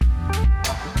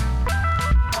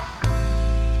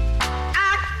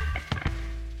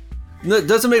No, it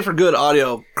doesn't make for good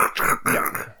audio.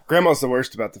 Yeah. Grandma's the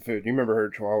worst about the food. You remember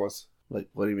her chihuahuas? Like,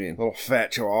 what do you mean? Little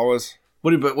fat chihuahuas.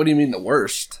 What do you mean the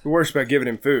worst? The worst about giving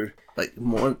him food. Like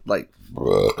more like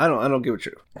I don't get what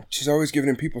you. She's always giving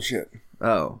him people shit.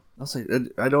 Oh, I'll say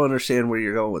I don't understand where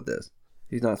you're going with this.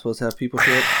 He's not supposed to have people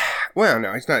shit. Well,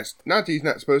 no, he's not. Not that he's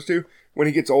not supposed to. When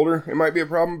he gets older, it might be a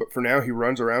problem. But for now, he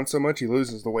runs around so much, he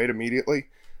loses the weight immediately.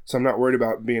 So I'm not worried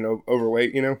about being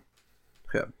overweight. You know.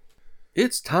 Okay.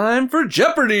 It's time for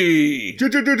Jeopardy!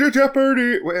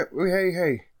 Jeopardy!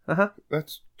 Hey. Uh-huh.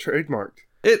 That's trademarked.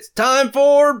 It's time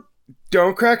for...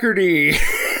 Don't Crackerdy!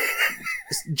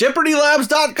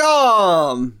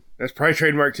 JeopardyLabs.com! That's probably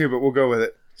trademarked too, but we'll go with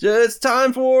it. It's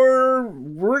time for...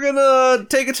 We're gonna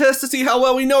take a test to see how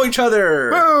well we know each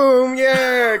other! Boom!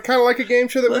 Yeah! Kind of like a game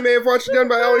show that we may have watched done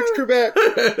by Alex Trebek.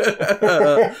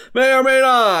 May or may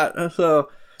not. So,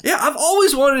 yeah, I've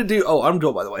always wanted to do... Oh, I'm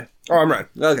Joel, by the way. Oh, I'm right.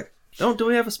 Okay. Do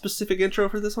we have a specific intro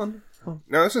for this one? Oh.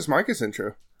 No, this is Micah's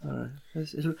intro. All right.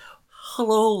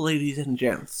 Hello, ladies and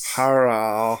gents.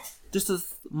 Hello. This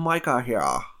is Micah here.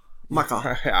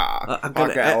 Micah. Yeah. I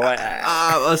felt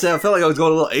like I was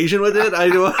going a little Asian with it. I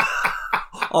do.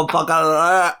 I'm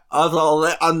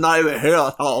not even here.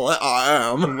 That's how lit I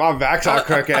am. My back's all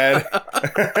crooked.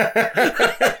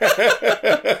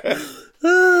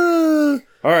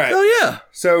 All right. Oh yeah.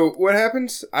 So what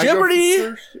happens?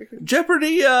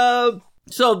 Jeopardy.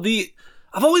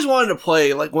 I've always wanted to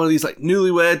play like one of these like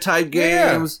newlywed type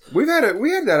games. Yeah.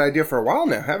 We had that idea for a while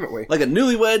now, haven't we? Like a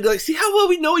newlywed, like see how well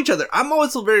we know each other. I'm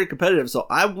always so very competitive, so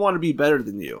I want to be better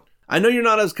than you. I know you're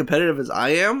not as competitive as I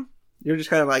am. You're just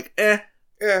kind of like, yeah.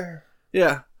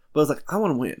 But it's like I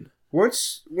want to win.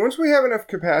 Once we have enough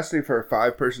capacity for a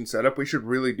 5-person setup, we should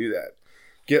really do that.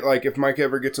 Get like if Micah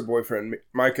ever gets a boyfriend,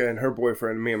 Micah and her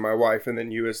boyfriend, me and my wife, and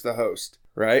then you as the host,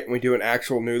 right? And we do an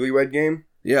actual newlywed game.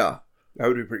 Yeah, that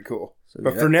would be pretty cool. So,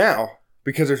 but for now,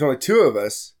 because there's only 2 of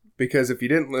us, because if you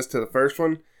didn't listen to the first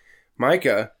one,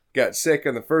 Micah got sick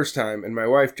on the first time, and my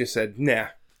wife just said, "Nah."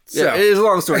 So, yeah, it is a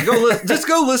long story. Just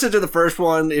go listen to the first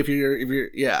one if you're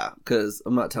because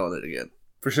I'm not telling it again.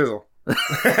 For shizzle. You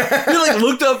like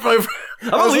looked up. I was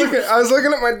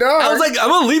looking at my dog. I was like, I'm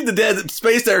gonna leave the dead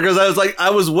space there because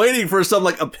I was waiting for some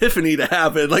like epiphany to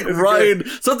happen, like Ryan,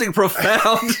 something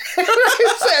profound.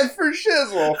 I said for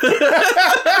shizzle.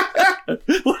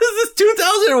 What is this?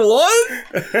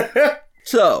 2001?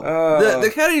 So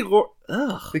the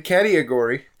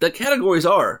category. The categories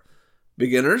are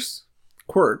beginners,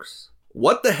 quirks,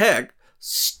 what the heck,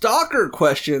 stalker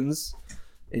questions,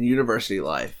 and university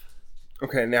life.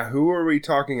 Okay, now who are we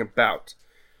talking about?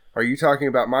 Are you talking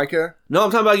about Micah? No, I'm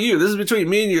talking about you. This is between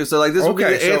me and you. So like this will be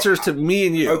the answers to me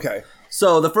and you. Okay.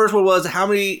 So the first one was how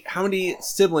many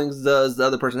siblings does the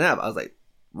other person have? I was like,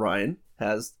 Ryan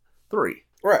has 3.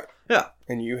 Right. Yeah.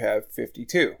 And you have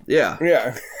 52. Yeah.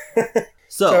 Yeah.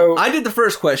 So I did the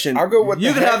first question. I'll go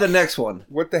You can have the next one.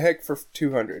 What the heck for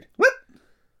 200? What?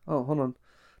 Oh, hold on.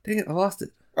 Dang it, I lost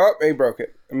it. Oh, he broke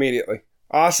it immediately.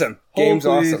 Awesome. Game's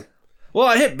awesome. Well,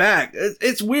 I hit back.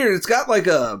 It's weird. It's got like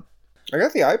a... I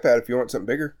got the iPad if you want something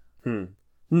bigger.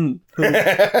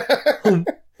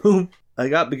 I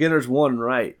got beginners 1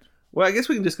 right. Well, I guess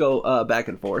we can just go back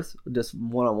and forth. Just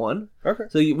one-on-one. Okay.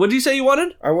 So what did you say you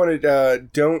wanted? I wanted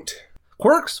don't...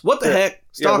 Quirks? What the heck?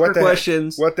 Stalker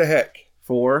questions. What the heck?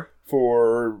 For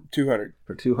 200.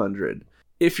 For 200.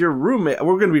 If your roommate...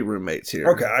 We're going to be roommates here.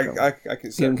 Okay, I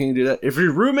can see. Can you do that? If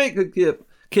your roommate could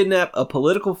kidnap a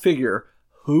political figure...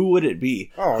 Who would it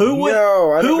be? Oh,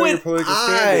 I don't know your political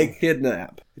standing.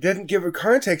 Kidnap? It doesn't give a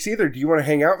context either. Do you want to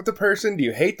hang out with the person? Do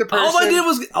you hate the person?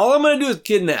 All I'm going to do is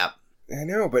kidnap. I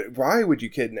know, but why would you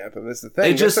kidnap him? That's the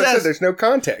thing. It just says there's no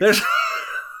context. Who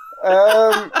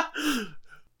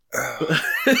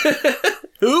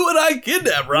would I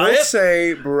kidnap, Ryan? Let's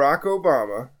say Barack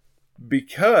Obama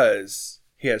because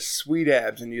he has sweet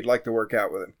abs and you'd like to work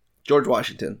out with him. George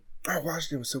Washington. Oh,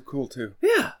 Washington was so cool, too.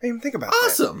 Yeah. I didn't even think about that.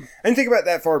 Awesome. I didn't think about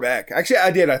that far back. Actually, I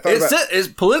did. I thought about... It's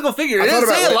political figure. It didn't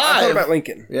say alive. I thought about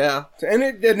Lincoln. Yeah. And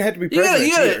it didn't have to be president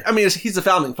either. I mean, he's the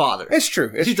founding father. It's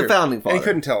true. He's the founding father. And he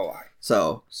couldn't tell a lie.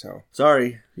 So.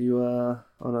 Sorry.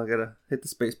 Oh no, I gotta hit the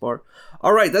space bar.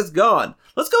 All right, that's gone.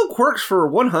 Let's go quirks for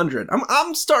 100.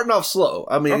 I'm starting off slow.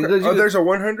 I mean, okay. There's a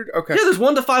 100? Okay. Yeah, there's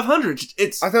 1 to 500.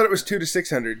 I thought it was 2 to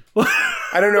 600.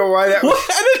 I don't know why that was.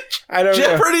 I don't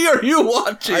Jeopardy are you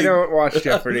watching? I don't watch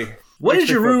Jeopardy. What is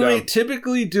your roommate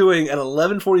typically doing at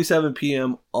 11:47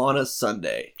 p.m. on a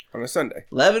Sunday? On a Sunday.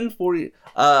 11:40.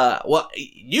 Well, it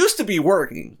used to be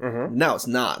working. Mm-hmm. Now it's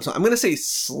not. So I'm going to say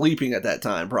sleeping at that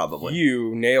time, probably.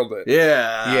 You nailed it.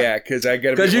 Yeah. Yeah, because I got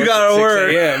to be Because you at got to work.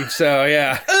 6 a.m., so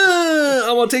yeah.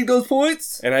 I want to take those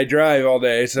points. And I drive all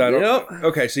day, so I don't... Yep.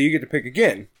 Okay, so you get to pick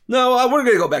again. No, we're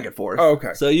going to go back and forth. Oh,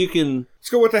 okay. So you can... Let's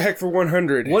go what the heck for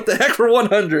 100. What the heck for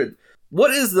 100?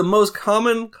 What is the most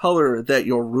common color that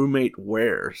your roommate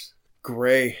wears?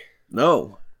 Gray.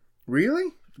 No.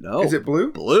 Really? No. Is it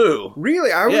blue? Blue.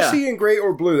 Really? I was seeing gray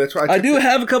or blue. That's why I do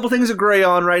have a couple things of gray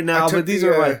on right now, but these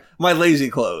are my lazy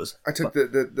clothes. I took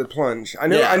the plunge. I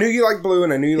knew you like blue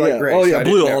and I knew you like gray. Oh, so yeah,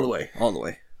 blue all the way. All the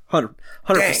way. 100%.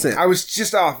 Dang, I was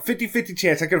just off. 50-50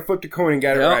 chance. I could have flipped a coin and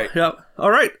got it right. Yep.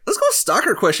 All right. Let's go with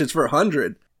stalker questions for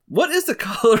 100. What is the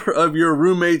color of your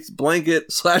roommate's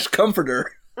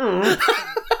blanket/comforter?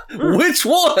 Which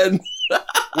one?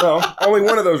 Well, only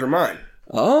one of those are mine.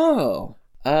 Oh.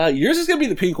 Yours is going to be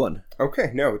the pink one.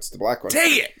 Okay, no, it's the black one.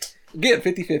 Dang it! Again,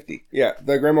 50-50. Yeah,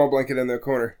 the grandma blanket in the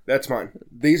corner. That's mine.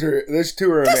 These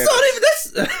two are That's not even...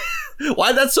 That's...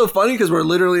 Why that's so funny? Because we're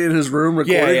literally in his room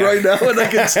recording right now, and I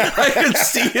can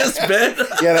see his bed.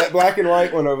 Yeah, that black and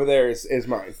white one over there is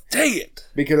mine. Dang it!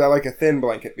 Because I like a thin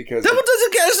blanket. Because that one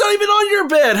doesn't get. It's not even on your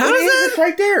bed. How does that? It's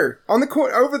right there on the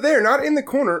corner over there, not in the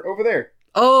corner over there.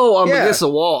 Oh, against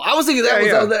the wall. I was thinking that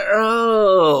was over there.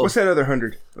 Oh, what's that other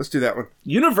 100? Let's do that one.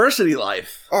 University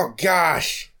life. Oh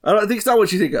gosh, I think it's not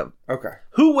what you think of. Okay.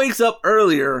 Who wakes up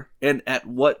earlier and at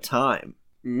what time?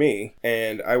 Me,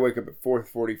 and I wake up at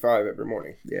 4:45 every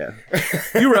morning. Yeah.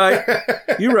 You're right.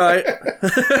 You're right.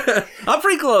 I'm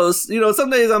pretty close.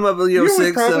 Some days I'm up at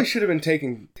 6. Probably should have been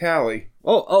taking tally.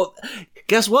 Oh,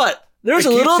 guess what? There's a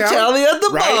little tally at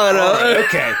the bottom. Right,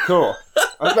 okay, cool.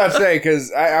 I was about to say,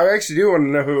 because I actually do want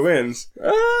to know who wins.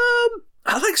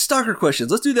 I like stalker questions.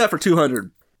 Let's do that for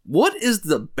 200. What is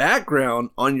the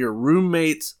background on your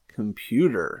roommate's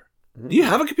computer? Do you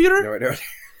have a computer? No, I don't.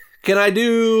 Can I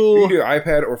do... You can do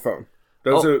iPad or phone.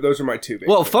 Those are my two big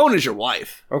Well, phone is your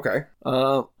wife. Okay.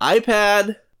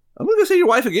 iPad... I'm going to say your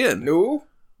wife again. No.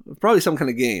 Probably some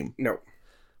kind of game. No.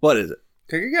 What is it?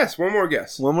 Take a guess. One more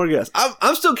guess. One more guess.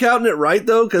 I'm still counting it right,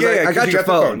 though, because I got your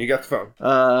phone. You got the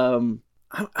phone.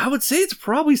 I would say it's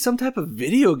probably some type of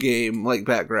video game like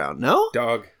background. No?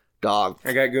 Dog.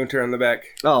 I got Gunter on the back.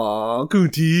 Aw,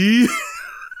 Gunty.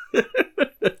 I'm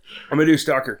going to do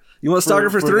Stalker. You want Stalker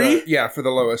for 3? Yeah, for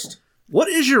the lowest. What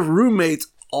is your roommate's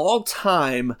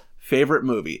all-time favorite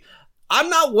movie? I'm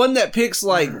not one that picks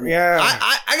like... Yeah.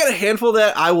 I got a handful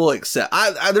that I will accept.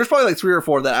 There's probably like 3 or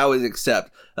 4 that I always accept.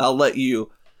 I'll let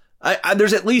you...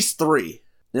 there's at least 3.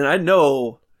 And I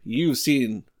know you've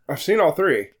seen... I've seen all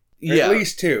 3. Yeah. At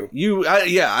least 2.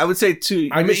 I would say 2.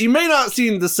 You may not have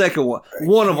seen the second one.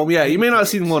 One of them, yeah. You may not have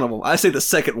seen one of them. I say the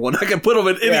second one. I can put them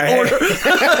in any order.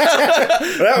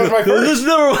 That was my first.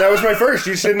 That was my first.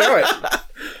 You should know it.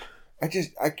 I'm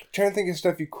trying to think of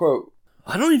stuff you quote.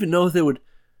 I don't even know if they would...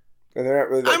 They're not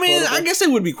really quotable? I guess they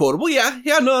would be quotable. Yeah.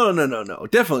 No.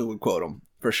 Definitely would quote them.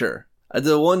 For sure.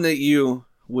 The one that you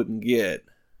wouldn't get.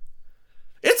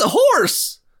 It's a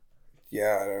horse!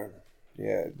 Yeah,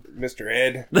 Mr.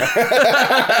 Ed.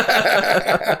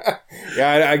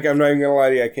 Yeah, I'm not even gonna lie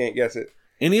to you. I can't guess it.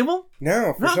 Any of them?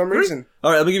 No, for some reason.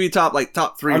 All right, let me give you top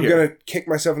 3 I'm here. gonna kick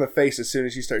myself in the face as soon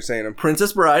as you start saying them.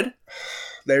 Princess Bride.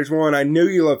 There's one. I knew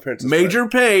you love Princess Major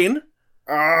Bride. Pain.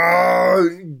 Oh,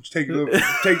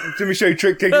 let me show you a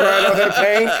trick. Take your eye off that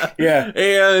pain. Yeah.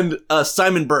 And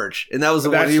Simon Birch. And that was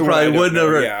the one you probably wouldn't have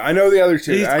heard. Yeah, I know the other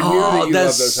two. I knew that you loved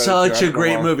those. That's such a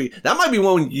great movie. That might be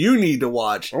one you need to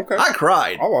watch. Okay. I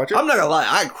cried. I'll watch it. I'm not going to lie.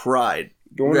 I cried.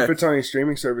 I wonder if it's on any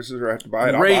streaming services or I have to buy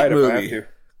it. Great I'll buy it movie. if I have to.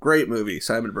 Great movie.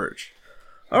 Simon Birch.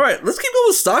 All right, let's keep going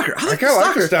with Stalker. I kind of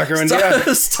like the Stalker one,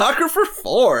 yeah. Stalker for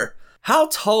 4. How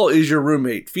tall is your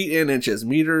roommate? Feet and inches.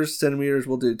 Meters, centimeters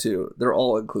will do too. They're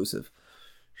all inclusive.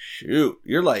 Shoot.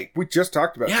 You're like... We just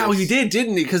talked about this. Yeah, well, you did,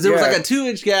 didn't he? Because there was like a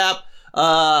 2-inch gap.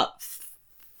 Oh,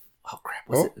 crap.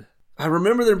 Was it? I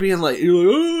remember there being like, you're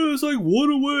like, oh, it's like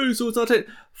 1 away, so it's not 10.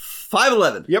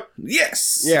 5'11". Yep.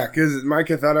 Yes. Yeah, because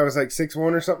Micah thought I was like 6'1"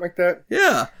 or something like that.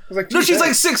 Yeah. I was like, no, she's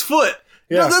like 6 foot.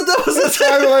 Yeah. No, that was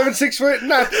 5'11", 6 foot.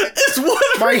 Not. It's one.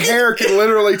 My hair can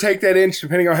literally take that inch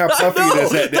depending on how puffy it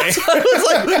is that day. I was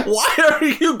like, why are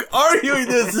you arguing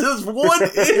this? This is 1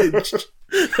 inch.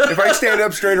 If I stand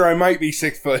up straighter, I might be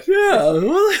 6 foot. Yeah.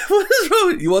 What is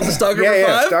wrong with you? Want the Stalker for 5?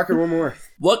 Yeah, Stalker one more.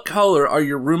 What color are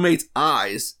your roommate's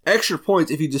eyes? Extra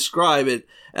points if you describe it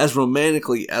as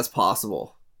romantically as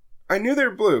possible. I knew they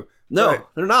were blue. No,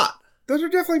 they're not. Those are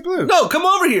definitely blue. No, come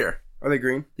over here. Are they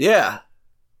green? Yeah.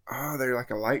 Oh, they're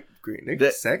like a light green.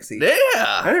 They're sexy.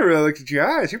 Yeah. I never really looked at your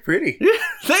eyes. You're pretty. Yeah,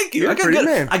 thank you. You're I a pretty got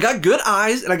man. I got good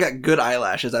eyes and I got good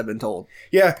eyelashes, I've been told.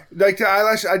 Yeah, like the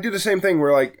eyelash. I do the same thing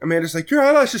where like Amanda's like, your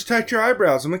eyelashes touch your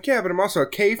eyebrows. I'm like, yeah, but I'm also a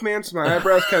caveman, so my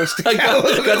eyebrows kind of stick I out.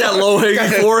 got that low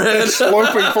hanging forehead.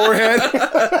 Sloping forehead.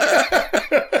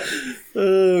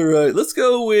 All right, let's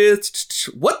go with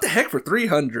what the heck for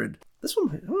 300. This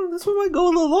one might go a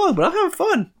little long, but I'm having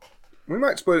fun. We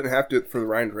might split it in half for the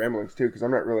Ryan's ramblings too, because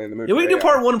I'm not really in the mood. Yeah, for we can do AI.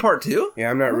 part 1 and part 2. Yeah,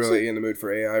 I'm not really in the mood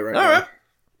for AI right now. All right.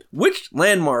 Which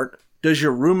landmark does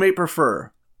your roommate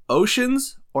prefer?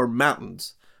 Oceans or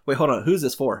mountains? Wait, hold on. Who's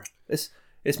this for? It's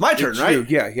my turn, right? You.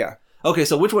 Yeah. Okay,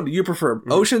 so which one do you prefer?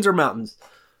 Oceans or mountains?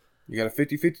 You got a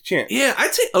 50-50 chance. Yeah,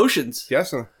 I'd say oceans.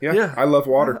 Yes, yeah. I love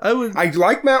water. I would. I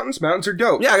like mountains. Mountains are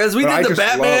dope. Yeah, because we But I did the just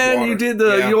love Batman. water. You did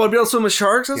the. Yeah. You want to be able to swim with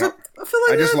sharks? I was Yeah. like, I feel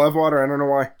like I just love water. I don't know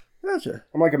why. Gotcha.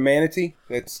 I'm like a manatee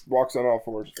that walks on all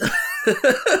fours.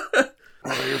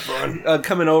 Oh, you're fun.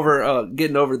 Coming over,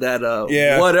 getting over that.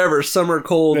 Yeah. Whatever summer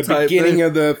cold The type beginning thing.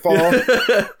 of the fall.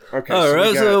 Okay. All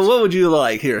right. So what would you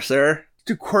like here, sir? Let's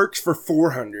do quirks for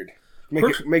 400.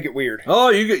 Make it weird. Oh,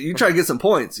 you try to get some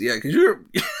points, yeah? Because you're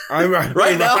I'm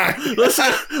right now. Let's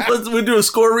we do a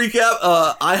score recap.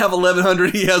 I have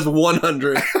 1100. He has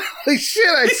 100. Holy shit!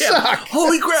 I suck.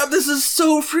 Holy crap! This is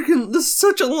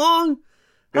such a long.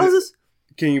 How's this?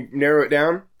 Can you narrow it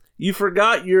down? You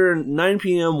forgot your 9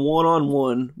 p.m.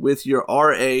 one-on-one with your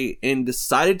RA and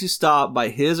decided to stop by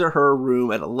his or her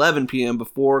room at 11 p.m.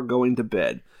 before going to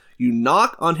bed. You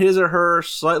knock on his or her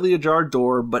slightly ajar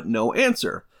door, but no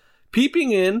answer.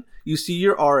 Peeping in, you see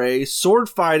your RA sword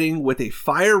fighting with a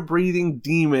fire-breathing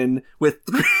demon with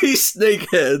 3 snake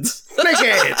heads. Snake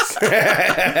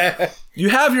heads! You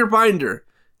have your binder,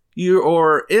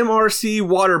 your MRC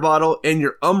water bottle, and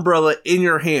your umbrella in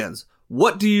your hands.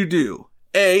 What do you do?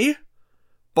 A.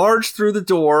 Barge through the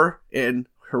door and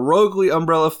heroically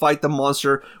umbrella fight the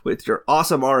monster with your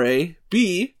awesome RA.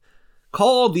 B.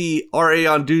 Call the RA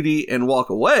on duty and walk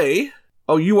away.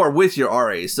 Oh, you are with your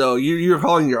RA, so you're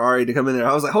calling your RA to come in there.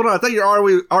 I was like, hold on, I thought your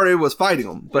RA was fighting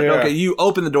them. But yeah. Okay, you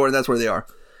open the door and that's where they are.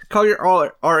 Call your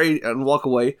RA and walk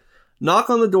away. Knock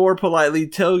on the door politely,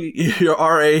 tell your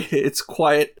RA it's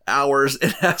quiet hours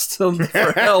and ask them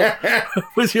for help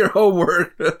with your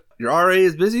homework. Your RA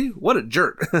is busy? What a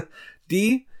jerk.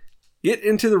 D. Get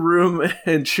into the room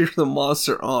and cheer the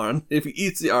monster on. If he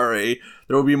eats the RA,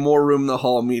 there will be more room in the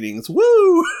hall meetings.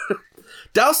 Woo!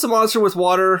 Douse the monster with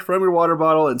water from your water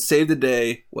bottle and save the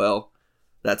day. Well,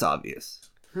 that's obvious.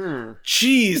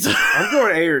 Jeez. I'm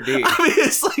going A or D. I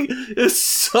mean, it's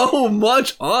so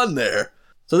much on there.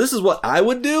 So this is what I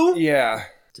would do? Yeah.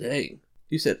 Dang.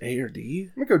 You said A or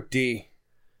D? I'm going to go D.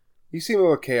 You seem a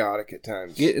little chaotic at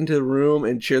times. Get into the room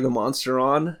and cheer the monster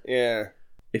on. Yeah.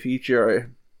 If you eat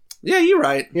your... Yeah, you're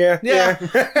right. Yeah. Yeah,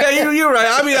 you're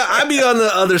right. I mean, I'd be on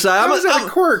the other side. I'm a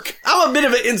quirk. I'm a bit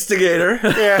of an instigator.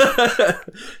 Yeah.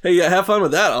 Hey, yeah, have fun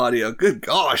with that audio. Good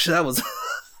gosh, that was...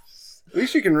 At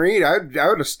least you can read. I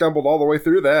would have stumbled all the way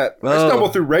through that. I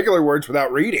stumbled through regular words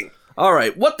without reading. All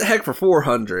right, what the heck for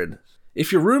 400?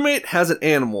 If your roommate has an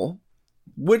animal,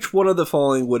 which one of the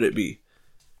following would it be?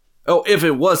 Oh, if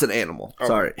it was an animal. Oh.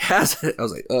 Sorry. Has it? I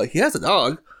was like, he has a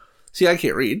dog. See, I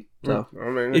can't read. So,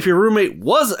 if your roommate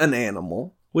was an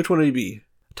animal, which one would it be?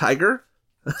 A tiger?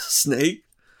 A snake?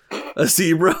 A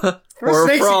zebra? Or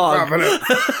a frog?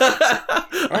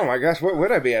 Oh my gosh, what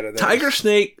would I be out of this? Tiger,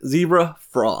 snake, zebra,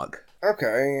 frog.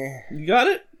 Okay. You got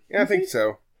it? Yeah, I think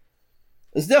so.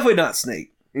 It's definitely not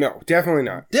snake. No, definitely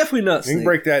not. Definitely not snake. You can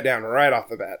break that down right off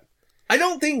the bat. I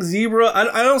don't think zebra...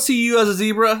 I don't see you as a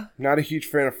zebra. Not a huge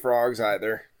fan of frogs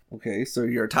either. Okay, so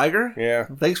you're a tiger? Yeah.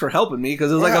 Thanks for helping me, because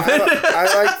it was like a...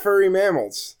 I like furry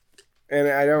mammals. And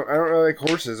I don't really like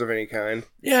horses of any kind.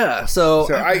 Yeah, so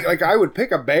I would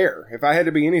pick a bear. If I had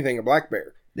to be anything, a black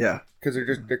bear. Yeah. Because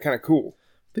they're kind of cool.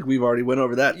 I think we've already went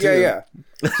over that, too. Yeah.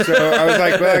 So I was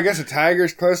like, well, I guess a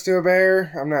tiger's close to a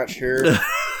bear. I'm not sure.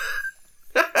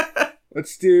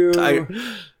 Let's do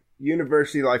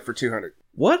university life for 200.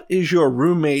 What is your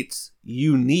roommate's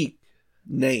unique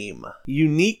name?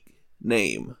 Unique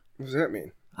name. What does that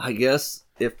mean? I guess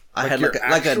if I had your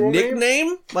like a nickname,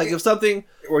 name? like if something.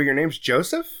 Well, your name's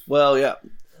Joseph? Well, yeah.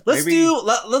 Let's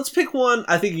pick one.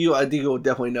 I think you'll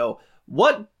definitely know.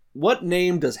 What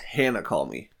name does Hannah call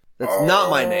me? That's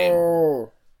not my name.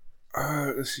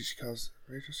 Let's see. She calls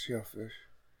Rachel Shellfish.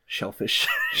 Shellfish.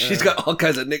 She's got all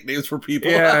kinds of nicknames for people.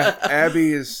 Yeah.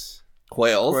 Abby is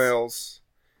Quails.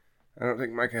 I don't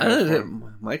think Micah has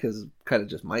one. Micah's kind of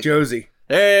just Micah. Josie.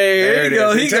 Hey, there you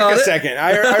go. He took got a second.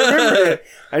 I remember it.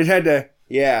 I just had to,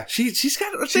 Yeah. She's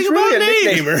got a She's thing really about a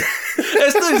names. nicknamer.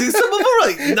 Some of them are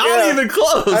like not even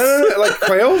close. I don't know, like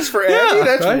Quails for Abby? Yeah,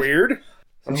 That's right? weird.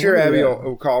 I'm sure Abby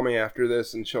will call me after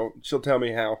this and she'll tell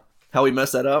me how. How we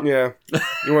messed that up? Yeah.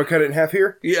 You want to cut it in half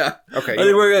here? Yeah. Okay. I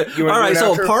think we're good. All right,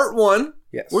 so part 1.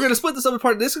 Yes. We're going to split this up in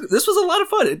part. This was a lot of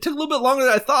fun. It took a little bit longer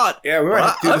than I thought. Yeah, we might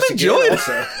have to do I'm this enjoying again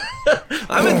it. also.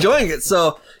 I'm enjoying it.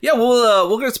 So, yeah, we're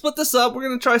going to split this up. We're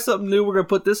going to try something new. We're going to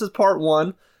put this as part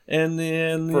 1. And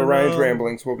then... For Ryan's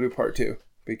Ramblings, we'll do part 2.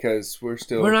 Because we're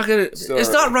not going to...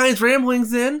 It's not Ryan's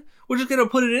Ramblings then. We're just going to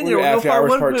put it in there. We'll go After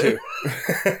Hours part 2.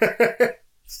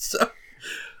 So,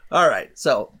 all right.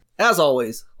 So, as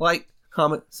always, like,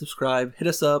 comment, subscribe, hit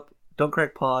us up. Don't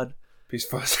Crack Pod. Peace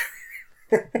fuzz.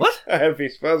 What? I have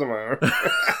peace fuzz on my arm.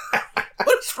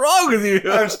 What's wrong with you?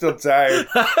 I'm still tired.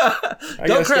 I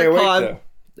gotta stay awake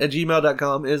though.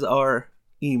 @gmail.com is our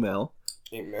email.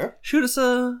 Email? Shoot us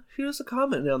a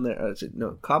comment down there.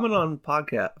 No, comment on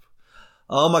podcast.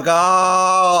 Oh my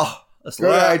god! Go to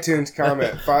iTunes,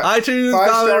 comment. iTunes 5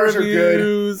 comment stars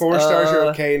reviews. are good. 4 stars are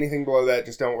okay. Anything below that,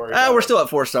 just don't worry. We're still at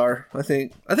 4-star. I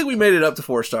think we made it up to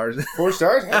 4 stars. 4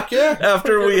 stars? Heck yeah!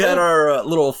 After we had our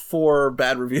little 4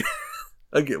 bad reviews.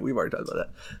 Again, we've already talked about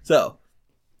that. So,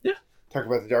 yeah. Talk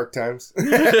about the dark times.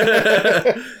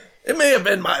 It may have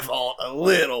been my fault a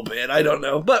little bit. I don't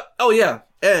know. But, oh yeah.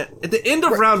 At the end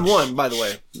of round 1, by the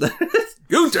way.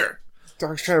 Gunter.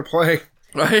 Dog's trying to play.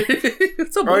 Right?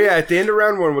 Oh yeah, at the end of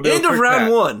round 1, we'll do end of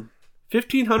round 1.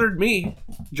 1,500 me,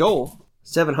 Joel.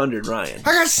 700 Ryan.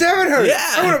 I got 700.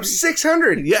 Yeah. I went up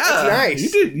 600. Yeah. That's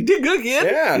nice. You did good, kid.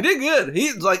 Yeah. You did good.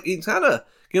 He's kind of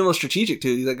getting a little strategic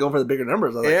too. He's like going for the bigger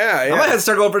numbers. I yeah. might have to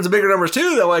start going for some bigger numbers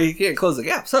too. That way he can't close the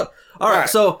gap. So, all right.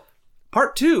 So,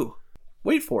 part 2.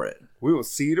 Wait for it. We will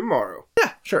see you tomorrow.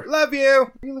 Yeah, sure. Love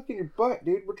you. You look in your butt,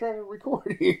 dude. We're trying to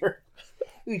record here.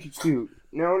 Dude.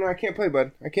 No, I can't play,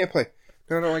 bud. I can't play.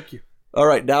 No, I don't like you. All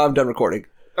right, now I'm done recording.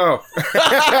 Oh.